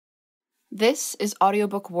This is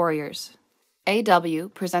Audiobook Warriors. AW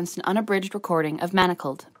presents an unabridged recording of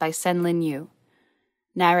Manacled by Senlinyu,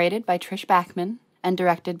 narrated by Trish Backman and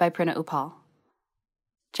directed by Prina Upal.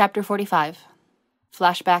 Chapter 45,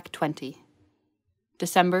 Flashback 20,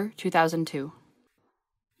 December 2002.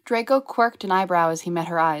 Draco quirked an eyebrow as he met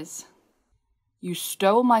her eyes. "You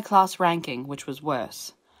stole my class ranking, which was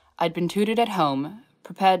worse. I'd been tutored at home,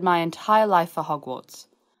 prepared my entire life for Hogwarts.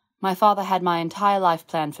 My father had my entire life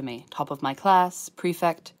planned for me, top of my class,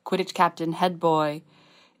 prefect, Quidditch captain, head boy,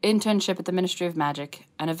 internship at the Ministry of Magic,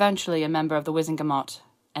 and eventually a member of the Wizengamot,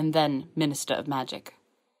 and then Minister of Magic.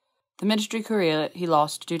 The ministry career he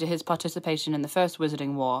lost due to his participation in the First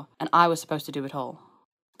Wizarding War, and I was supposed to do it all.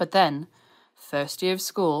 But then, first year of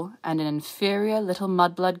school, and an inferior little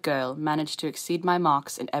mudblood girl managed to exceed my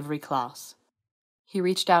marks in every class." He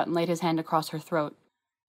reached out and laid his hand across her throat.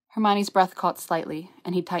 Hermione's breath caught slightly,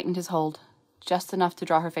 and he tightened his hold, just enough to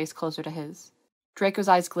draw her face closer to his. Draco's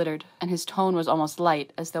eyes glittered, and his tone was almost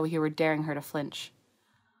light, as though he were daring her to flinch.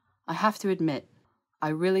 "I have to admit, I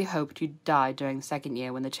really hoped you'd die during the second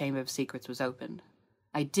year when the Chamber of Secrets was opened.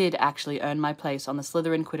 I did actually earn my place on the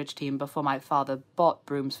Slytherin Quidditch team before my father bought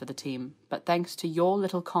brooms for the team, but thanks to your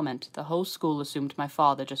little comment, the whole school assumed my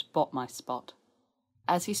father just bought my spot."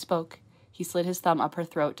 As he spoke, he slid his thumb up her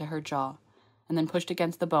throat to her jaw, and then pushed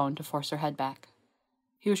against the bone to force her head back.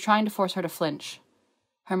 He was trying to force her to flinch.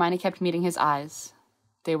 Hermione kept meeting his eyes.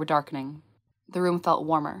 They were darkening. The room felt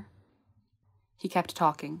warmer. He kept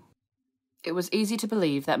talking. "It was easy to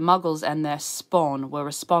believe that Muggles and their spawn were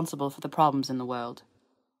responsible for the problems in the world.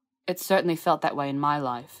 It certainly felt that way in my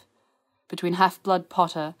life. Between Half-Blood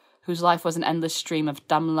Potter, whose life was an endless stream of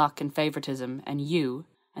dumb luck and favoritism, and you,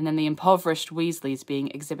 and then the impoverished Weasleys being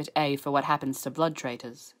Exhibit A for what happens to blood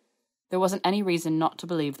traitors. There wasn't any reason not to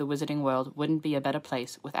believe the wizarding world wouldn't be a better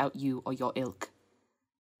place without you or your ilk."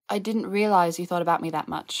 "I didn't realize you thought about me that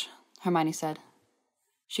much," Hermione said.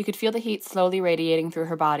 She could feel the heat slowly radiating through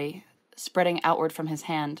her body, spreading outward from his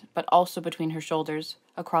hand, but also between her shoulders,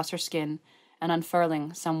 across her skin, and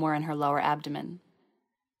unfurling somewhere in her lower abdomen.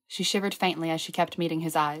 She shivered faintly as she kept meeting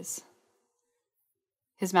his eyes.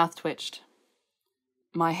 His mouth twitched.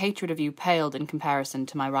 "My hatred of you paled in comparison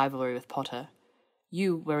to my rivalry with Potter.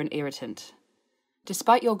 You were an irritant.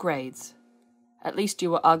 Despite your grades, at least you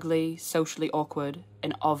were ugly, socially awkward,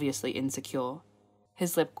 and obviously insecure."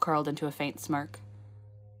 His lip curled into a faint smirk.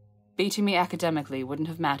 "Beating me academically wouldn't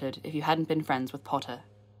have mattered if you hadn't been friends with Potter.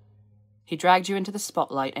 He dragged you into the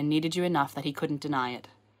spotlight and needed you enough that he couldn't deny it.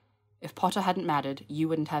 If Potter hadn't mattered, you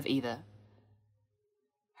wouldn't have either."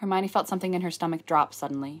 Hermione felt something in her stomach drop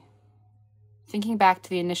suddenly. Thinking back to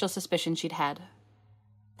the initial suspicion she'd had,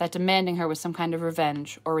 that demanding her was some kind of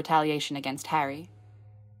revenge or retaliation against Harry.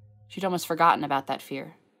 She'd almost forgotten about that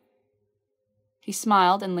fear. He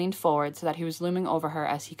smiled and leaned forward so that he was looming over her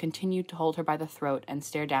as he continued to hold her by the throat and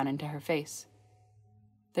stare down into her face.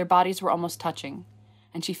 Their bodies were almost touching,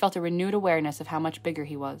 and she felt a renewed awareness of how much bigger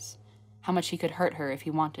he was, how much he could hurt her if he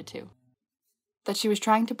wanted to. That she was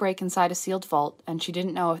trying to break inside a sealed vault, and she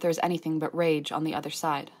didn't know if there was anything but rage on the other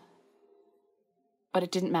side. But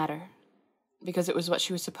it didn't matter, because it was what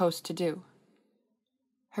she was supposed to do.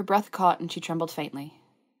 Her breath caught and she trembled faintly.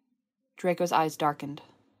 Draco's eyes darkened.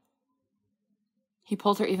 He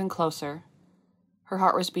pulled her even closer. Her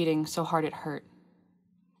heart was beating so hard it hurt.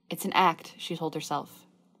 It's an act, she told herself.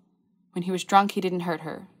 When he was drunk, he didn't hurt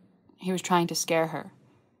her. He was trying to scare her.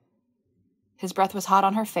 His breath was hot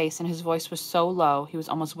on her face and his voice was so low he was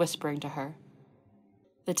almost whispering to her.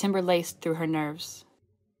 The timbre laced through her nerves.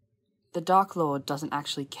 "The Dark Lord doesn't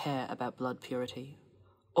actually care about blood purity,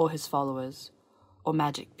 or his followers, or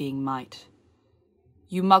magic being might.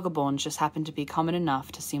 You Muggleborns just happen to be common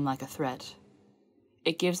enough to seem like a threat.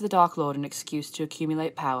 It gives the Dark Lord an excuse to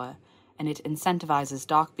accumulate power, and it incentivizes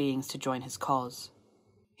dark beings to join his cause.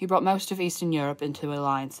 He brought most of Eastern Europe into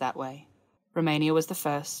alliance that way. Romania was the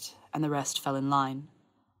first, and the rest fell in line.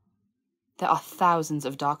 There are thousands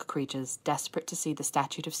of dark creatures desperate to see the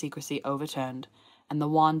Statute of Secrecy overturned, and the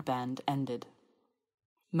Wand Band ended.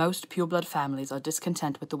 Most pureblood families are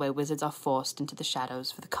discontent with the way wizards are forced into the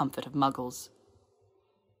shadows for the comfort of Muggles.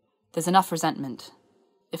 There's enough resentment,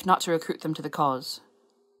 if not to recruit them to the cause,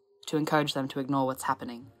 to encourage them to ignore what's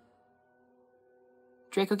happening."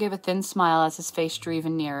 Draco gave a thin smile as his face drew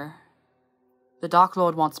even nearer. "The Dark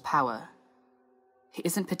Lord wants power. He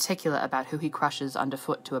isn't particular about who he crushes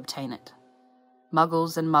underfoot to obtain it.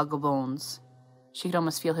 Muggles and Muggleborns," she could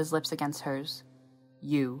almost feel his lips against hers,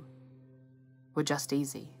 "you were just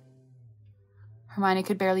easy." Hermione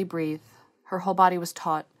could barely breathe. Her whole body was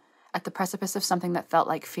taut, at the precipice of something that felt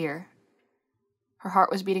like fear. Her heart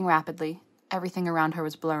was beating rapidly. Everything around her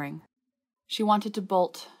was blurring. She wanted to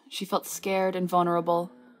bolt. She felt scared and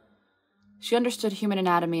vulnerable. She understood human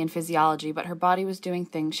anatomy and physiology, but her body was doing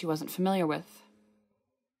things she wasn't familiar with.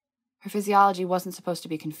 Her physiology wasn't supposed to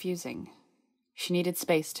be confusing. She needed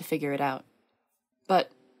space to figure it out.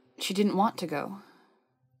 But she didn't want to go.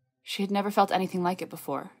 She had never felt anything like it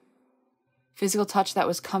before. Physical touch that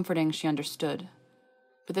was comforting, she understood.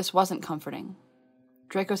 But this wasn't comforting.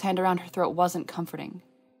 Draco's hand around her throat wasn't comforting.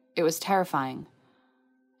 It was terrifying.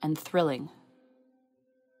 And thrilling.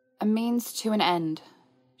 A means to an end,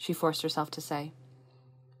 she forced herself to say.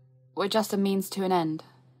 We're just a means to an end.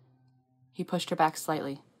 He pushed her back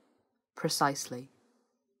slightly. Precisely.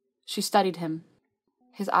 She studied him.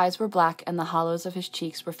 His eyes were black and the hollows of his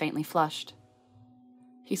cheeks were faintly flushed.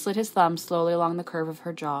 He slid his thumb slowly along the curve of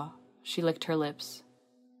her jaw. She licked her lips.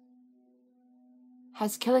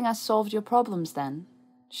 Has killing us solved your problems, then?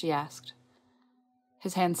 She asked.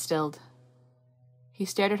 His hand stilled. He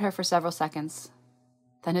stared at her for several seconds.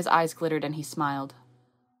 Then his eyes glittered and he smiled.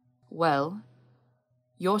 Well,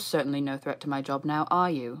 you're certainly no threat to my job now,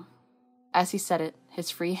 are you? As he said it,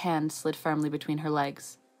 his free hand slid firmly between her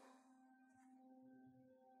legs.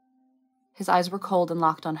 His eyes were cold and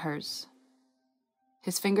locked on hers.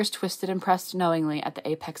 His fingers twisted and pressed knowingly at the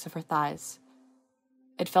apex of her thighs.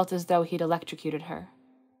 It felt as though he'd electrocuted her.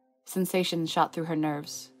 Sensations shot through her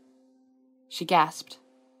nerves. She gasped.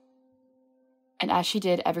 And as she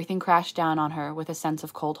did, everything crashed down on her with a sense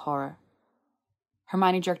of cold horror.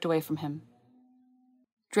 Hermione jerked away from him.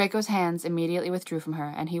 Draco's hands immediately withdrew from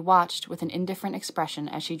her, and he watched with an indifferent expression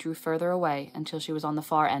as she drew further away until she was on the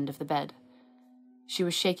far end of the bed. She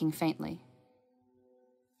was shaking faintly.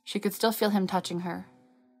 She could still feel him touching her,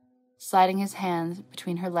 sliding his hand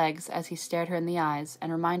between her legs as he stared her in the eyes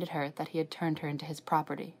and reminded her that he had turned her into his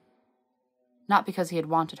property. Not because he had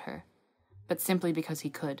wanted her, but simply because he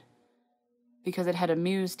could. Because it had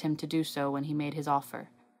amused him to do so when he made his offer,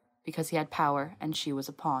 because he had power and she was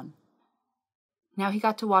a pawn. Now he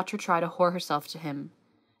got to watch her try to whore herself to him,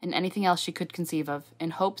 and anything else she could conceive of,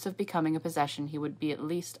 in hopes of becoming a possession he would be at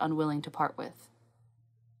least unwilling to part with.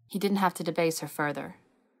 He didn't have to debase her further.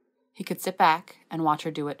 He could sit back and watch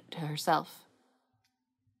her do it to herself.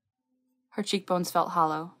 Her cheekbones felt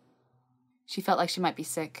hollow. She felt like she might be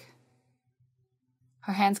sick.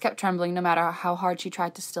 Her hands kept trembling no matter how hard she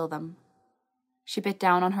tried to still them. She bit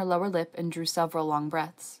down on her lower lip and drew several long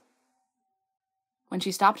breaths. When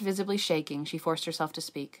she stopped visibly shaking, she forced herself to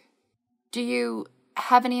speak. Do you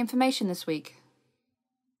have any information this week?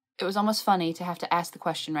 It was almost funny to have to ask the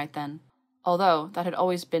question right then, although that had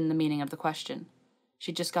always been the meaning of the question.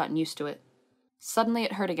 She'd just gotten used to it. Suddenly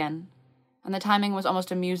it hurt again, and the timing was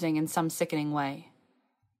almost amusing in some sickening way.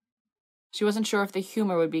 She wasn't sure if the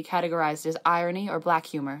humor would be categorized as irony or black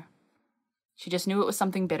humor. She just knew it was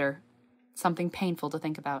something bitter, something painful to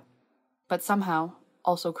think about, but somehow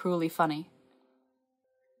also cruelly funny.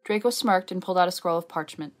 Draco smirked and pulled out a scroll of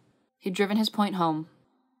parchment. He'd driven his point home,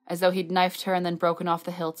 as though he'd knifed her and then broken off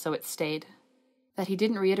the hilt so it stayed. That he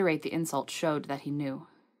didn't reiterate the insult showed that he knew.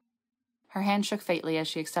 Her hand shook faintly as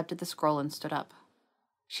she accepted the scroll and stood up.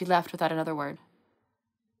 She left without another word.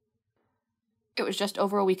 It was just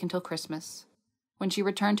over a week until Christmas. When she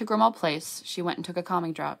returned to Grimmauld Place, she went and took a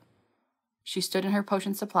calming draught. She stood in her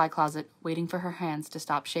potion supply closet, waiting for her hands to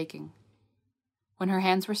stop shaking. When her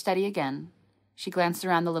hands were steady again, she glanced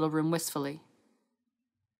around the little room wistfully.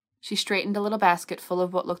 She straightened a little basket full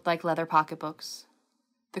of what looked like leather pocketbooks.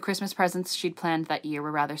 The Christmas presents she'd planned that year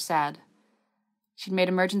were rather sad. She'd made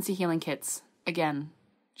emergency healing kits, again.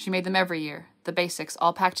 She made them every year, the basics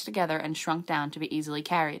all packed together and shrunk down to be easily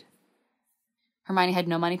carried. Hermione had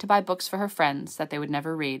no money to buy books for her friends that they would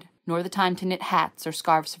never read, nor the time to knit hats or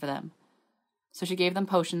scarves for them. So she gave them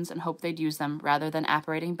potions and hoped they'd use them rather than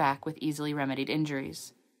apparating back with easily remedied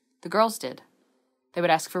injuries. The girls did. They would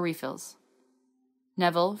ask for refills.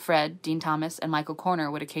 Neville, Fred, Dean Thomas, and Michael Corner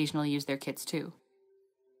would occasionally use their kits too.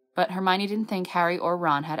 But Hermione didn't think Harry or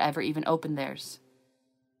Ron had ever even opened theirs.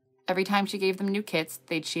 Every time she gave them new kits,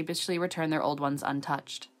 they'd sheepishly return their old ones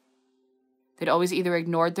untouched. They'd always either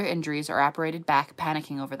ignored their injuries or apparated back,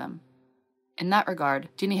 panicking over them. In that regard,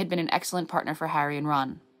 Ginny had been an excellent partner for Harry and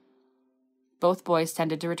Ron. Both boys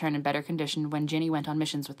tended to return in better condition when Ginny went on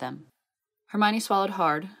missions with them. Hermione swallowed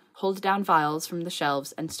hard, pulled down vials from the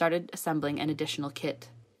shelves, and started assembling an additional kit.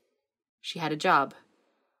 She had a job.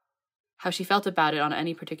 How she felt about it on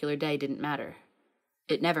any particular day didn't matter.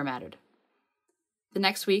 It never mattered. The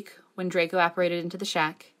next week, when Draco apparated into the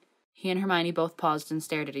shack, he and Hermione both paused and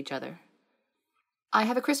stared at each other. I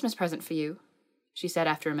have a Christmas present for you, she said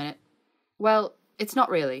after a minute. Well, it's not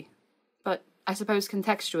really, but I suppose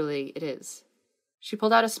contextually it is. She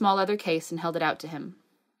pulled out a small leather case and held it out to him.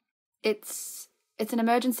 It's an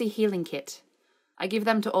emergency healing kit. I give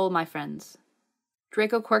them to all my friends.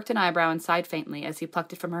 Draco quirked an eyebrow and sighed faintly as he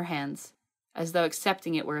plucked it from her hands, as though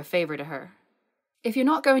accepting it were a favor to her. If you're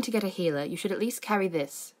not going to get a healer, you should at least carry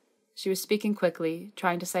this. She was speaking quickly,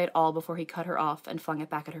 trying to say it all before he cut her off and flung it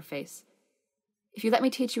back at her face. If you let me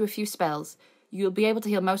teach you a few spells, you'll be able to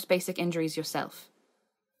heal most basic injuries yourself.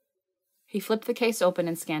 He flipped the case open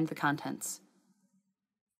and scanned the contents.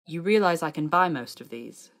 You realize I can buy most of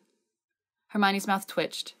these? Hermione's mouth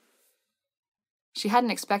twitched. She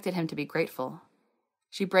hadn't expected him to be grateful.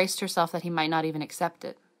 She braced herself that he might not even accept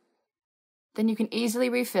it. Then you can easily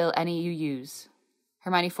refill any you use.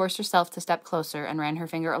 Hermione forced herself to step closer and ran her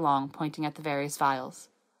finger along, pointing at the various vials.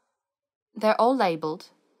 They're all labeled.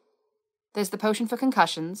 There's the potion for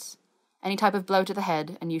concussions, any type of blow to the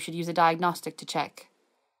head, and you should use a diagnostic to check.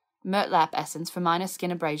 Murtlap essence for minor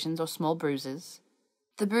skin abrasions or small bruises.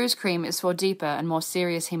 The bruise cream is for deeper and more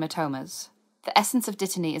serious hematomas. The essence of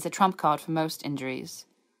Dittany is a trump card for most injuries.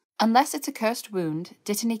 Unless it's a cursed wound,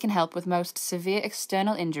 Dittany can help with most severe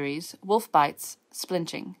external injuries, wolf bites,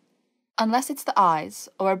 splinching. Unless it's the eyes,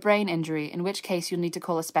 or a brain injury, in which case you'll need to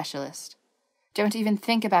call a specialist. Don't even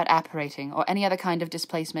think about apparating or any other kind of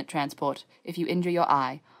displacement transport if you injure your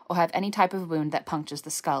eye or have any type of wound that punctures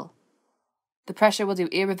the skull. The pressure will do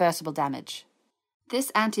irreversible damage.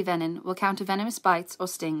 This antivenin will counter venomous bites or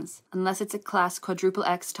stings, unless it's a class quadruple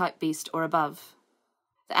X type beast or above.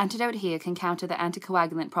 The antidote here can counter the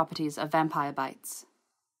anticoagulant properties of vampire bites.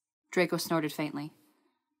 Draco snorted faintly.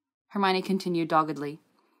 Hermione continued doggedly.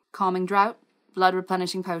 Calming draught, blood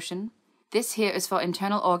replenishing potion. This here is for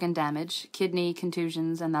internal organ damage, kidney,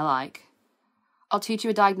 contusions, and the like. I'll teach you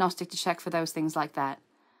a diagnostic to check for those things like that.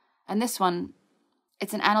 And this one,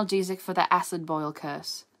 it's an analgesic for the acid boil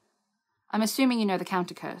curse. I'm assuming you know the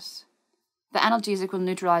counter curse. The analgesic will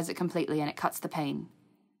neutralize it completely and it cuts the pain.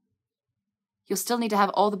 You'll still need to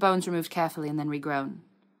have all the bones removed carefully and then regrown,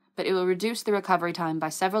 but it will reduce the recovery time by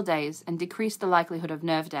several days and decrease the likelihood of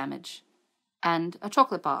nerve damage. And a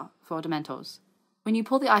chocolate bar for Dementors. When you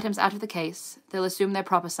pull the items out of the case, they'll assume their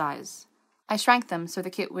proper size. I shrank them so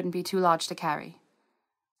the kit wouldn't be too large to carry.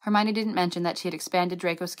 Hermione didn't mention that she had expanded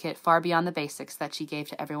Draco's kit far beyond the basics that she gave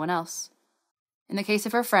to everyone else. In the case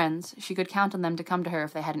of her friends, she could count on them to come to her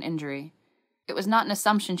if they had an injury. It was not an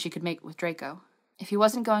assumption she could make with Draco. If he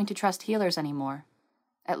wasn't going to trust healers anymore,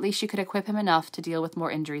 at least she could equip him enough to deal with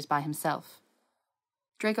more injuries by himself.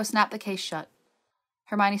 Draco snapped the case shut.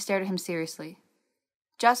 Hermione stared at him seriously.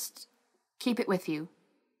 Just keep it with you.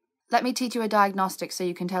 Let me teach you a diagnostic so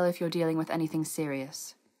you can tell if you're dealing with anything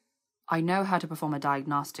serious. I know how to perform a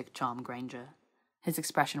diagnostic, Charm Granger. His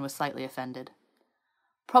expression was slightly offended.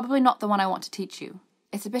 Probably not the one I want to teach you.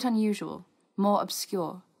 It's a bit unusual, more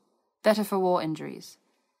obscure. Better for war injuries.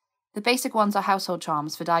 The basic ones are household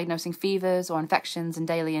charms for diagnosing fevers or infections and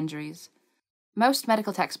daily injuries. Most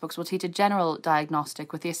medical textbooks will teach a general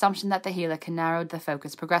diagnostic with the assumption that the healer can narrow the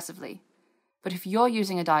focus progressively. But if you're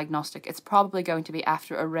using a diagnostic, it's probably going to be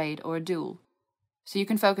after a raid or a duel. So you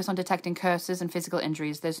can focus on detecting curses and physical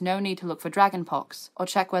injuries. There's no need to look for dragonpox or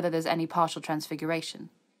check whether there's any partial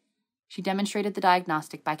transfiguration. She demonstrated the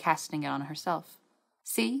diagnostic by casting it on herself.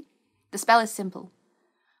 See? The spell is simple.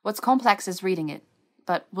 What's complex is reading it,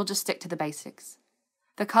 but we'll just stick to the basics.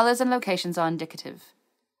 The colors and locations are indicative.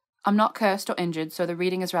 I'm not cursed or injured, so the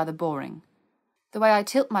reading is rather boring. The way I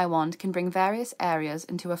tilt my wand can bring various areas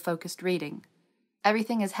into a focused reading.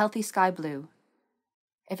 Everything is healthy sky blue.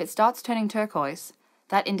 If it starts turning turquoise,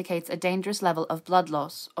 that indicates a dangerous level of blood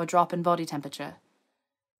loss or drop in body temperature.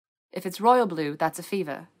 If it's royal blue, that's a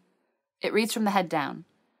fever. It reads from the head down.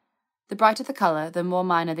 The brighter the color, the more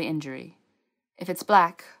minor the injury. If it's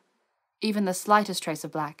black, even the slightest trace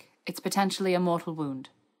of black, it's potentially a mortal wound.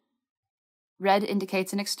 Red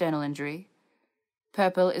indicates an external injury.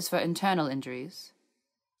 Purple is for internal injuries.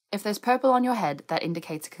 If there's purple on your head, that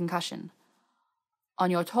indicates a concussion.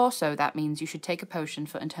 On your torso, that means you should take a potion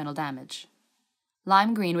for internal damage.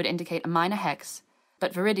 Lime green would indicate a minor hex,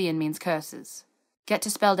 but viridian means curses. Get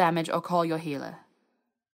to spell damage or call your healer.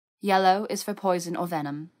 Yellow is for poison or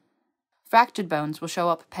venom. Fractured bones will show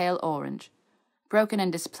up pale orange. Broken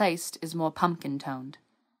and displaced is more pumpkin-toned.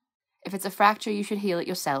 If it's a fracture, you should heal it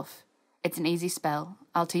yourself. It's an easy spell.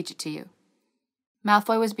 I'll teach it to you.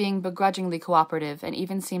 Malfoy was being begrudgingly cooperative and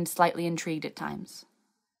even seemed slightly intrigued at times.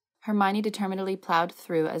 Hermione determinedly plowed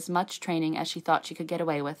through as much training as she thought she could get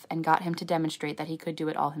away with and got him to demonstrate that he could do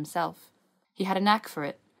it all himself. He had a knack for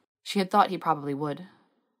it. She had thought he probably would.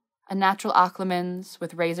 A natural occlumens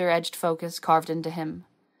with razor-edged focus carved into him.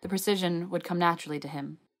 The precision would come naturally to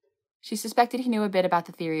him. She suspected he knew a bit about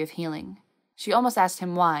the theory of healing. She almost asked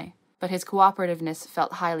him why, but his cooperativeness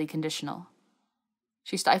felt highly conditional.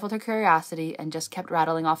 She stifled her curiosity and just kept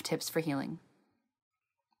rattling off tips for healing.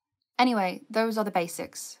 "Anyway, those are the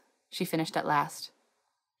basics," she finished at last.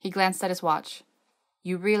 He glanced at his watch.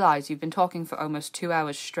 "You realize you've been talking for almost 2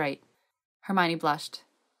 hours straight." Hermione blushed.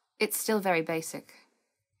 "It's still very basic."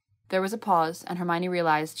 There was a pause, and Hermione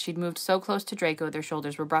realized she'd moved so close to Draco their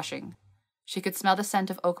shoulders were brushing. She could smell the scent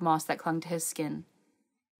of oak moss that clung to his skin.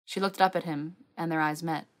 She looked up at him, and their eyes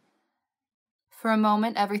met. For a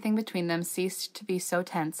moment, everything between them ceased to be so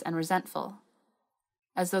tense and resentful,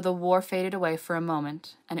 as though the war faded away for a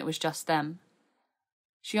moment, and it was just them.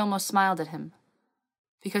 She almost smiled at him,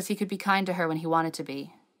 because he could be kind to her when he wanted to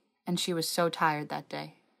be, and she was so tired that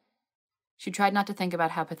day. She tried not to think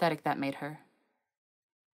about how pathetic that made her.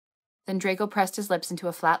 Then Draco pressed his lips into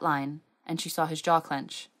a flat line, and she saw his jaw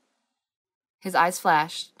clench. His eyes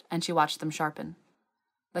flashed, and she watched them sharpen.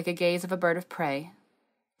 Like a gaze of a bird of prey,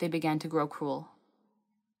 they began to grow cruel.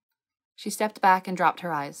 She stepped back and dropped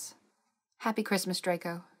her eyes. "Happy Christmas,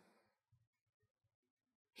 Draco."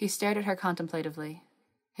 He stared at her contemplatively.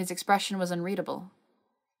 His expression was unreadable.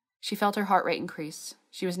 She felt her heart rate increase.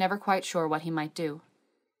 She was never quite sure what he might do.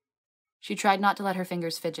 She tried not to let her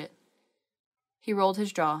fingers fidget. He rolled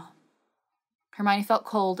his jaw. Hermione felt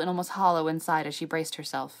cold and almost hollow inside as she braced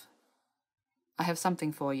herself. "I have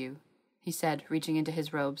something for you," he said, reaching into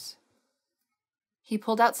his robes. He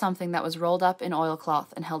pulled out something that was rolled up in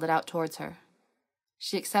oilcloth and held it out towards her.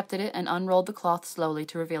 She accepted it and unrolled the cloth slowly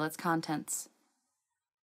to reveal its contents.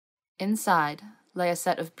 Inside lay a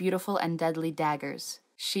set of beautiful and deadly daggers,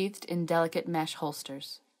 sheathed in delicate mesh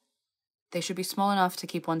holsters. They should be small enough to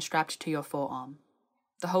keep one strapped to your forearm.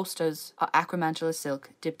 The holsters are acromantula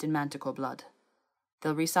silk dipped in manticore blood.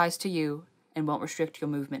 They'll resize to you and won't restrict your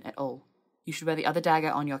movement at all. You should wear the other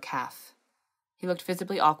dagger on your calf. He looked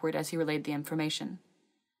visibly awkward as he relayed the information.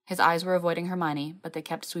 His eyes were avoiding Hermione, but they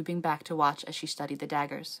kept sweeping back to watch as she studied the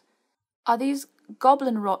daggers. "Are these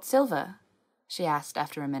goblin-wrought silver?" she asked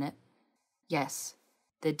after a minute. "Yes.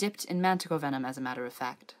 They're dipped in manticore venom, as a matter of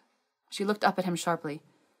fact." She looked up at him sharply.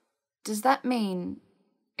 "Does that mean—"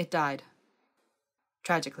 "It died.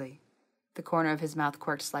 Tragically." The corner of his mouth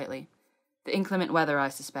quirked slightly. "The inclement weather, I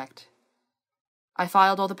suspect. I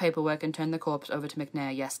filed all the paperwork and turned the corpse over to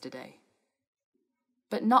McNair yesterday."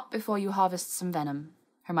 "But not before you harvest some venom,"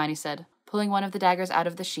 Hermione said, pulling one of the daggers out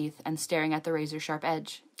of the sheath and staring at the razor-sharp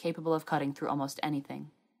edge, capable of cutting through almost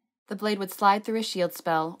anything. The blade would slide through a shield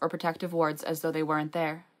spell or protective wards as though they weren't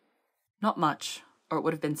there. Not much, or it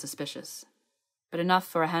would have been suspicious, but enough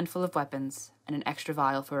for a handful of weapons and an extra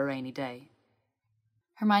vial for a rainy day.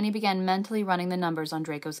 Hermione began mentally running the numbers on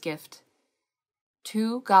Draco's gift.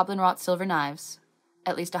 2 goblin-wrought silver knives,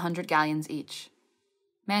 at least 100 galleons each.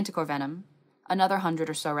 Manticore venom, another 100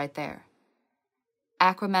 or so right there.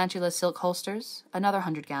 Acromantula silk holsters, another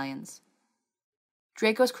 100 galleons.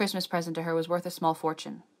 Draco's Christmas present to her was worth a small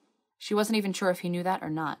fortune. She wasn't even sure if he knew that or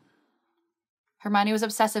not. Hermione was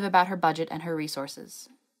obsessive about her budget and her resources.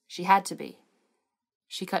 She had to be.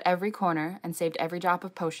 She cut every corner and saved every drop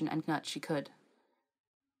of potion and nut she could.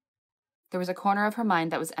 There was a corner of her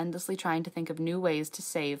mind that was endlessly trying to think of new ways to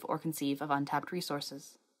save or conceive of untapped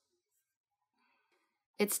resources.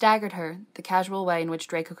 It staggered her, the casual way in which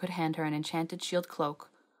Draco could hand her an enchanted shield cloak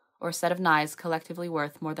or a set of knives collectively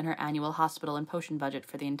worth more than her annual hospital and potion budget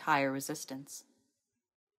for the entire resistance.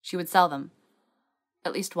 She would sell them.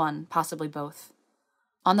 At least one, possibly both.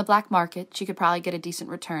 On the black market, she could probably get a decent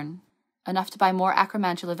return, enough to buy more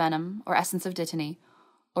acromantula venom or essence of dittany,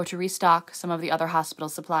 or to restock some of the other hospital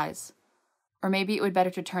supplies. Or maybe it would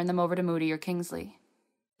better to turn them over to Moody or Kingsley.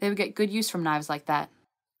 They would get good use from knives like that.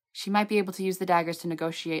 She might be able to use the daggers to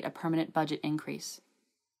negotiate a permanent budget increase.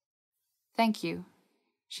 "Thank you,"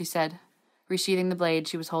 she said, resheathing the blade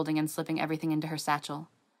she was holding and slipping everything into her satchel.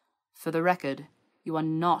 "For the record, you are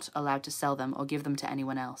not allowed to sell them or give them to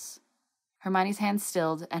anyone else." Hermione's hands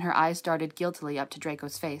stilled, and her eyes darted guiltily up to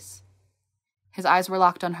Draco's face. His eyes were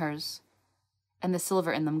locked on hers, and the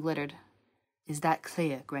silver in them glittered. "Is that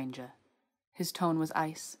clear, Granger?" His tone was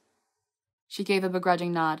ice. She gave a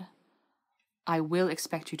begrudging nod. "I will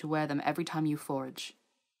expect you to wear them every time you forage.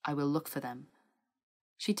 I will look for them."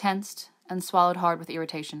 She tensed and swallowed hard with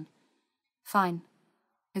irritation. "Fine."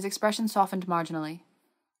 His expression softened marginally.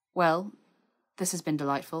 "Well, this has been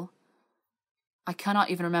delightful. I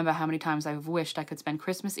cannot even remember how many times I've wished I could spend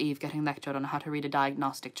Christmas Eve getting lectured on how to read a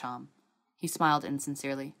diagnostic charm." He smiled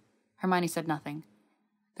insincerely. Hermione said nothing.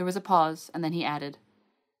 There was a pause, and then he added,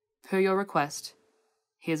 "Per your request,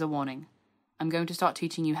 here's a warning. I'm going to start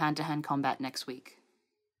teaching you hand-to-hand combat next week."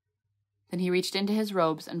 Then he reached into his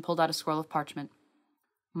robes and pulled out a scroll of parchment.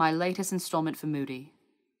 "My latest installment for Moody.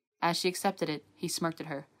 As she accepted it, he smirked at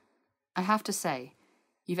her. "I have to say,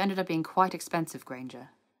 you've ended up being quite expensive, Granger."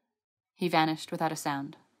 He vanished without a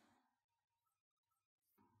sound.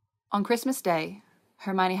 On Christmas Day,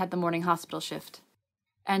 Hermione had the morning hospital shift.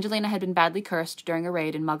 Angelina had been badly cursed during a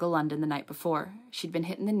raid in Muggle London the night before. She'd been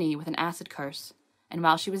hit in the knee with an acid curse, and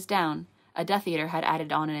while she was down, a Death Eater had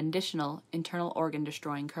added on an additional internal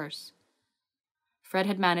organ-destroying curse. Fred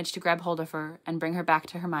had managed to grab hold of her and bring her back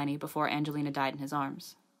to Hermione before Angelina died in his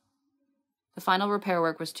arms. The final repair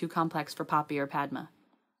work was too complex for Poppy or Padma.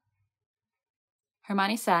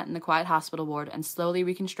 Hermione sat in the quiet hospital ward and slowly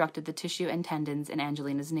reconstructed the tissue and tendons in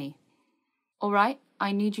Angelina's knee. "All right,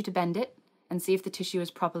 I need you to bend it and see if the tissue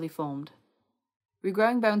is properly formed.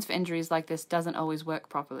 Regrowing bones for injuries like this doesn't always work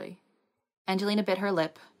properly." Angelina bit her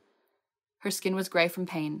lip. Her skin was grey from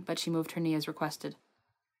pain, but she moved her knee as requested.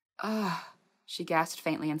 "Ugh," she gasped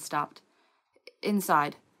faintly and stopped.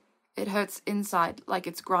 "Inside. It hurts inside, like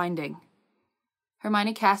it's grinding."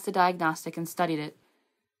 Hermione cast a diagnostic and studied it.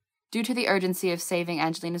 Due to the urgency of saving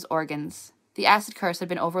Angelina's organs, the acid curse had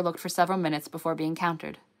been overlooked for several minutes before being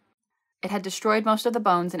countered. It had destroyed most of the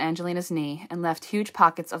bones in Angelina's knee and left huge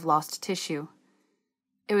pockets of lost tissue.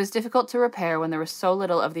 It was difficult to repair when there was so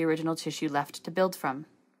little of the original tissue left to build from.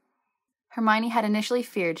 Hermione had initially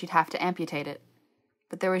feared she'd have to amputate it,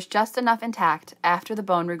 but there was just enough intact after the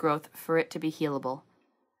bone regrowth for it to be healable.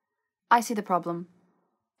 "I see the problem.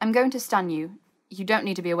 I'm going to stun you. You don't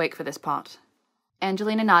need to be awake for this part."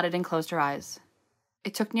 Angelina nodded and closed her eyes.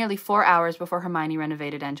 It took nearly 4 hours before Hermione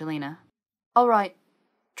renovated Angelina. "All right.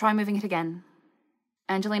 Try moving it again."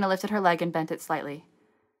 Angelina lifted her leg and bent it slightly.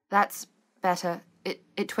 "That's better.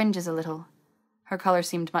 It twinges a little." Her color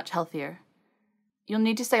seemed much healthier. "You'll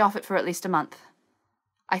need to stay off it for at least a month.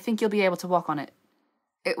 I think you'll be able to walk on it.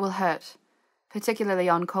 It will hurt, particularly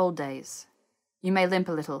on cold days. You may limp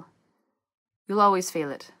a little. You'll always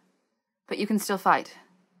feel it. But you can still fight,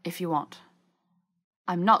 if you want."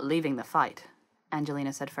 "I'm not leaving the fight,"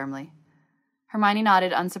 Angelina said firmly. Hermione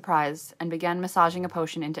nodded, unsurprised, and began massaging a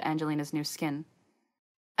potion into Angelina's new skin.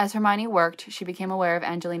 As Hermione worked, she became aware of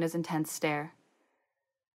Angelina's intense stare.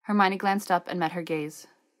 Hermione glanced up and met her gaze.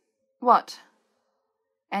 "What?"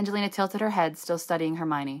 Angelina tilted her head, still studying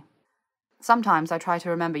Hermione. "Sometimes I try to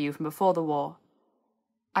remember you from before the war.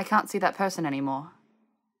 I can't see that person anymore."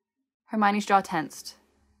 Hermione's jaw tensed.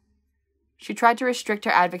 She tried to restrict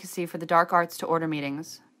her advocacy for the dark arts to order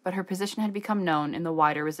meetings, but her position had become known in the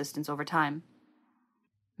wider resistance over time.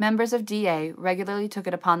 Members of DA regularly took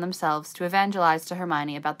it upon themselves to evangelize to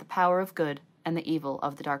Hermione about the power of good and the evil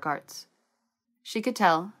of the dark arts. She could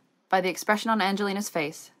tell, by the expression on Angelina's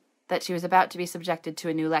face, that she was about to be subjected to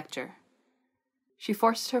a new lecture. She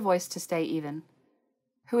forced her voice to stay even.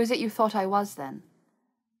 "Who is it you thought I was, then?"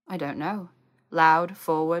 "I don't know. Loud,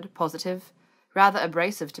 forward, positive, rather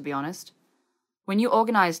abrasive, to be honest. When you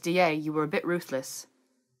organized DA, you were a bit ruthless,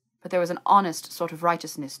 but there was an honest sort of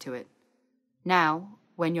righteousness to it. Now,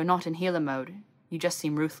 when you're not in healer mode, you just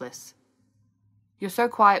seem ruthless. You're so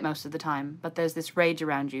quiet most of the time, but there's this rage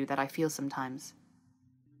around you that I feel sometimes.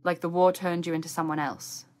 Like the war turned you into someone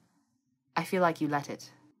else. I feel like you let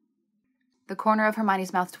it." The corner of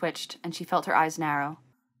Hermione's mouth twitched, and she felt her eyes narrow.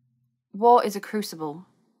 "War is a crucible.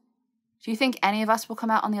 Do you think any of us will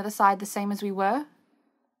come out on the other side the same as we were?"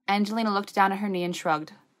 Angelina looked down at her knee and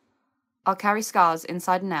shrugged. "I'll carry scars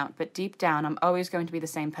inside and out, but deep down I'm always going to be the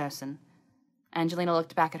same person." Angelina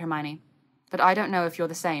looked back at Hermione. "But I don't know if you're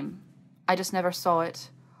the same. I just never saw it,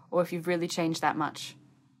 or if you've really changed that much.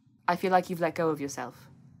 I feel like you've let go of yourself."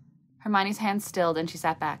 Hermione's hands stilled and she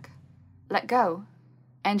sat back. "Let go?"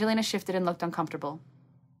 Angelina shifted and looked uncomfortable.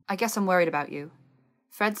 "I guess I'm worried about you.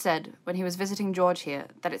 Fred said, when he was visiting George here,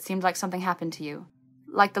 that it seemed like something happened to you.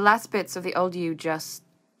 Like the last bits of the old you just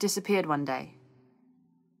disappeared one day.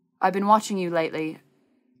 I've been watching you lately.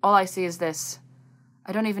 All I see is this.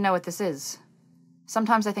 I don't even know what this is.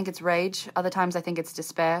 Sometimes I think it's rage, other times I think it's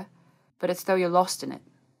despair, but it's though you're lost in it."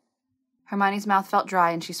 Hermione's mouth felt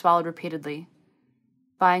dry and she swallowed repeatedly,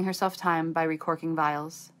 buying herself time by recorking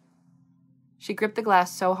vials. She gripped the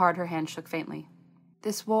glass so hard her hand shook faintly.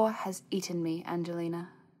 "This war has eaten me, Angelina,"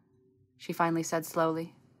 she finally said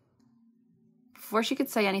slowly. Before she could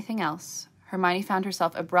say anything else, Hermione found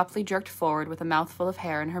herself abruptly jerked forward with a mouthful of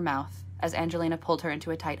hair in her mouth as Angelina pulled her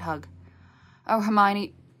into a tight hug. "Oh,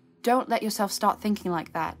 Hermione, don't let yourself start thinking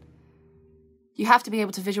like that. You have to be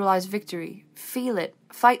able to visualize victory, feel it,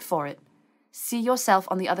 fight for it, see yourself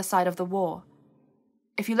on the other side of the war.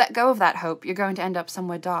 If you let go of that hope, you're going to end up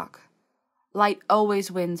somewhere dark. Light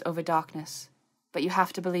always wins over darkness, but you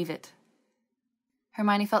have to believe it."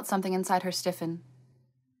 Hermione felt something inside her stiffen.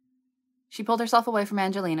 She pulled herself away from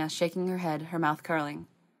Angelina, shaking her head, her mouth curling.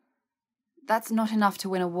 That's not enough to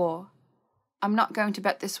win a war. I'm not going to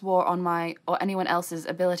bet this war on my or anyone else's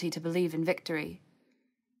ability to believe in victory.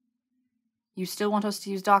 You still want us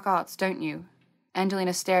to use dark arts, don't you?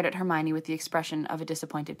 Angelina stared at Hermione with the expression of a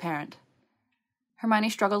disappointed parent. Hermione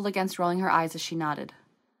struggled against rolling her eyes as she nodded.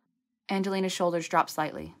 Angelina's shoulders dropped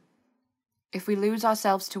slightly. If we lose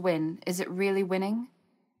ourselves to win, is it really winning?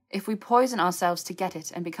 If we poison ourselves to get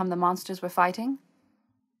it and become the monsters we're fighting?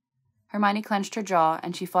 Hermione clenched her jaw,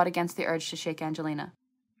 and she fought against the urge to shake Angelina.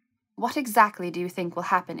 What exactly do you think will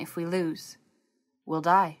happen if we lose? We'll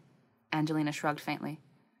die, Angelina shrugged faintly.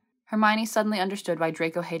 Hermione suddenly understood why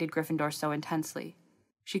Draco hated Gryffindor so intensely.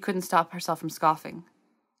 She couldn't stop herself from scoffing.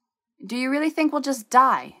 Do you really think we'll just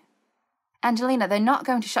die? Angelina, they're not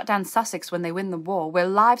going to shut down Sussex when they win the war. We're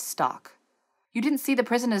livestock. You didn't see the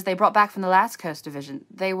prisoners they brought back from the last Cursed Division.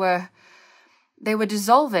 They were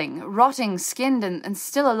dissolving, rotting, skinned, and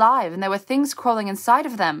still alive, and there were things crawling inside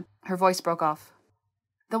of them. Her voice broke off.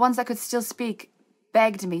 The ones that could still speak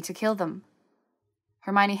begged me to kill them.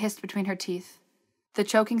 Hermione hissed between her teeth, the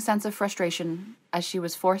choking sense of frustration as she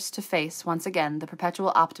was forced to face, once again, the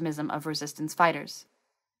perpetual optimism of resistance fighters.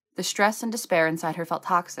 The stress and despair inside her felt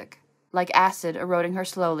toxic, like acid eroding her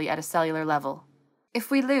slowly at a cellular level. If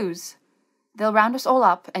we lose, they'll round us all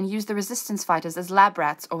up and use the resistance fighters as lab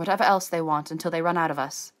rats or whatever else they want until they run out of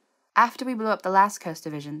us. After we blew up the last Cursed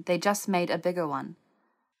Division, they just made a bigger one.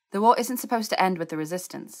 The war isn't supposed to end with the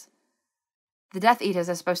resistance. The Death Eaters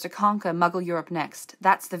are supposed to conquer Muggle Europe next.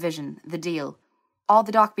 That's the vision, the deal. All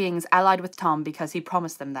the dark beings allied with Tom because he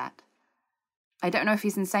promised them that. I don't know if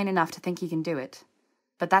he's insane enough to think he can do it,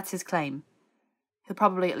 but that's his claim. He'll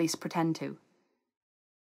probably at least pretend to.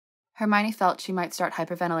 Hermione felt she might start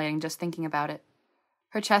hyperventilating just thinking about it.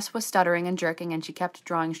 Her chest was stuttering and jerking, and she kept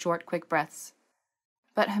drawing short, quick breaths.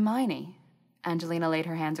 But Hermione, Angelina laid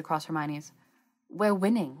her hands across Hermione's, we're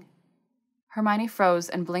winning. Hermione froze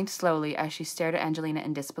and blinked slowly as she stared at Angelina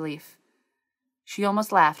in disbelief. She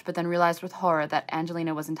almost laughed, but then realized with horror that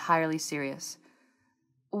Angelina was entirely serious.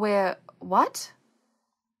 We're what?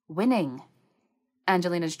 Winning.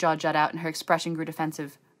 Angelina's jaw jut out and her expression grew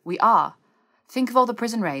defensive. We are. Think of all the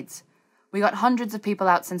prison raids. We got hundreds of people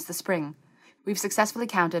out since the spring. We've successfully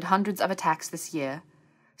countered hundreds of attacks this year.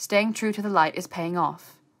 Staying true to the light is paying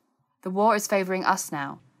off. The war is favoring us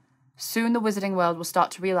now. Soon the wizarding world will start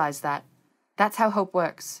to realize that. That's how hope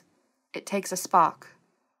works. It takes a spark.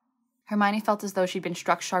 Hermione felt as though she'd been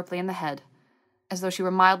struck sharply in the head, as though she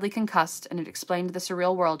were mildly concussed, and it explained the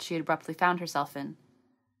surreal world she had abruptly found herself in.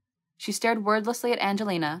 She stared wordlessly at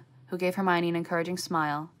Angelina, who gave Hermione an encouraging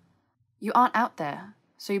smile. You aren't out there,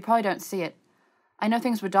 so you probably don't see it. I know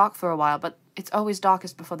things were dark for a while, but it's always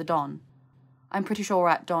darkest before the dawn. I'm pretty sure we're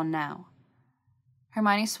at dawn now.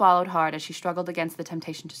 Hermione swallowed hard as she struggled against the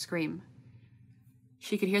temptation to scream.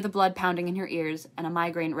 She could hear the blood pounding in her ears and a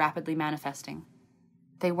migraine rapidly manifesting.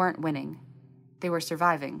 They weren't winning. They were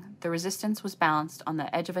surviving. The resistance was balanced on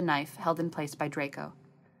the edge of a knife held in place by Draco.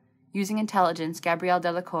 Using intelligence, Gabrielle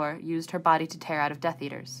Delacour used her body to tear out of Death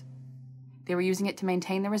Eaters. They were using it to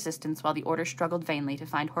maintain the resistance while the Order struggled vainly to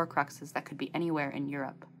find Horcruxes that could be anywhere in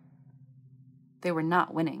Europe. They were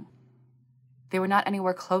not winning. They were not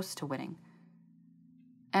anywhere close to winning.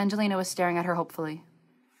 Angelina was staring at her hopefully.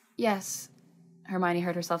 Yes, Hermione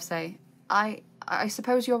heard herself say. I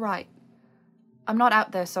suppose you're right. I'm not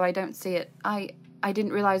out there, so I don't see it. I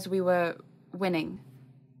didn't realize we were winning.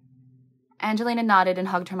 Angelina nodded and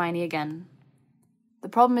hugged Hermione again. The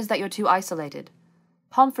problem is that you're too isolated.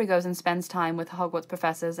 Pomfrey goes and spends time with Hogwarts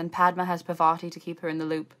professors, and Padma has Parvati to keep her in the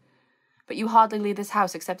loop. But you hardly leave this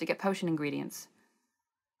house except to get potion ingredients.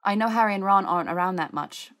 I know Harry and Ron aren't around that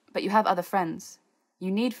much, but you have other friends. You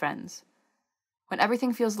need friends. When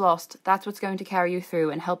everything feels lost, that's what's going to carry you through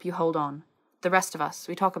and help you hold on. The rest of us,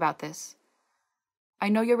 we talk about this. I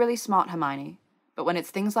know you're really smart, Hermione, but when it's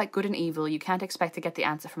things like good and evil, you can't expect to get the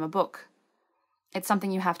answer from a book. It's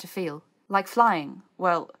something you have to feel. Like flying.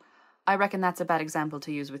 Well, I reckon that's a bad example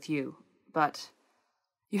to use with you, but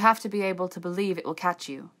you have to be able to believe it will catch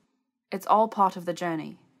you. It's all part of the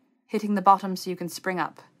journey. Hitting the bottom so you can spring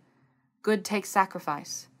up. Good takes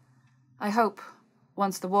sacrifice. I hope,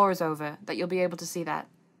 once the war is over, that you'll be able to see that.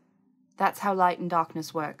 That's how light and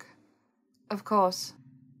darkness work. Of course,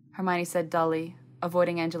 Hermione said dully,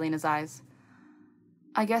 avoiding Angelina's eyes.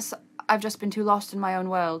 I guess I've just been too lost in my own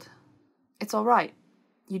world. It's all right.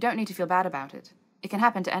 You don't need to feel bad about it. It can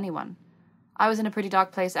happen to anyone. I was in a pretty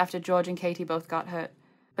dark place after George and Katie both got hurt,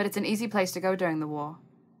 but it's an easy place to go during the war.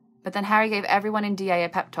 But then Harry gave everyone in DA a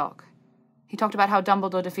pep talk. He talked about how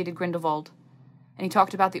Dumbledore defeated Grindelwald, and he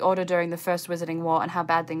talked about the Order during the First Wizarding War and how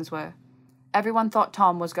bad things were. Everyone thought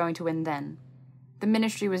Tom was going to win then. The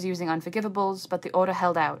Ministry was using unforgivables, but the Order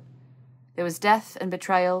held out. There was death and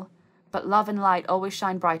betrayal, but love and light always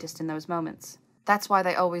shine brightest in those moments. That's why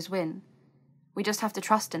they always win. We just have to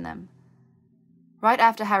trust in them. Right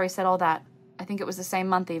after Harry said all that, I think it was the same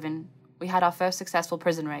month even, we had our first successful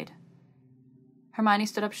prison raid. Hermione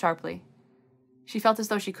stood up sharply. She felt as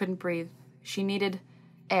though she couldn't breathe. She needed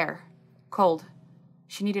air. Cold.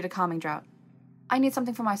 She needed a calming draught. I need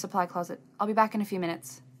something from my supply closet. I'll be back in a few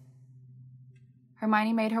minutes.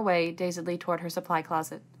 Hermione made her way dazedly toward her supply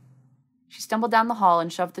closet. She stumbled down the hall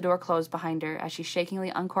and shoved the door closed behind her as she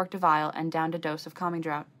shakingly uncorked a vial and downed a dose of calming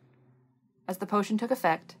draught. As the potion took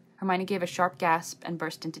effect, Hermione gave a sharp gasp and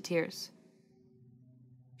burst into tears.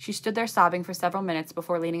 She stood there sobbing for several minutes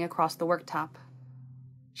before leaning across the worktop.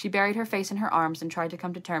 She buried her face in her arms and tried to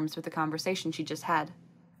come to terms with the conversation she just had.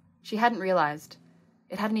 She hadn't realized.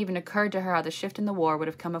 It hadn't even occurred to her how the shift in the war would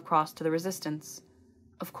have come across to the Resistance.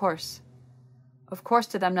 Of course. Of course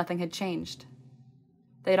to them nothing had changed.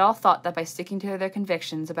 They had all thought that by sticking to their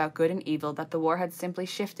convictions about good and evil that the war had simply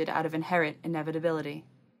shifted out of inherent inevitability.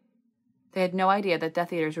 They had no idea that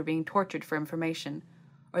Death Eaters were being tortured for information,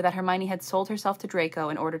 or that Hermione had sold herself to Draco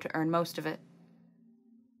in order to earn most of it.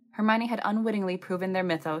 Hermione had unwittingly proven their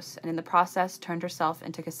mythos and in the process turned herself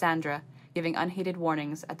into Cassandra, giving unheeded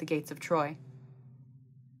warnings at the gates of Troy.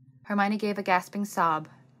 Hermione gave a gasping sob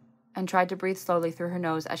and tried to breathe slowly through her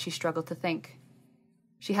nose as she struggled to think.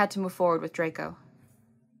 She had to move forward with Draco.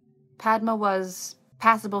 Padma was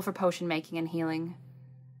passable for potion making and healing.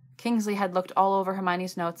 Kingsley had looked all over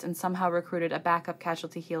Hermione's notes and somehow recruited a backup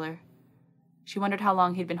casualty healer. She wondered how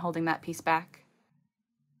long he'd been holding that piece back.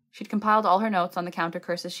 She'd compiled all her notes on the counter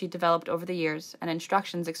curses she'd developed over the years and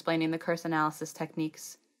instructions explaining the curse analysis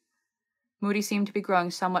techniques. Moody seemed to be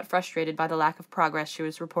growing somewhat frustrated by the lack of progress she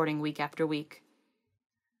was reporting week after week.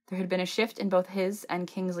 There had been a shift in both his and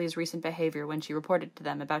Kingsley's recent behavior when she reported to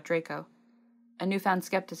them about Draco. A newfound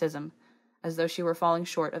skepticism, as though she were falling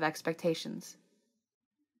short of expectations.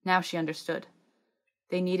 Now she understood.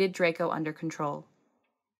 They needed Draco under control.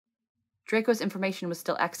 Draco's information was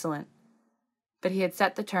still excellent, but he had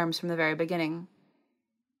set the terms from the very beginning.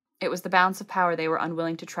 It was the balance of power they were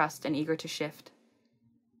unwilling to trust and eager to shift.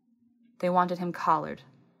 They wanted him collared.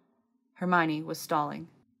 Hermione was stalling.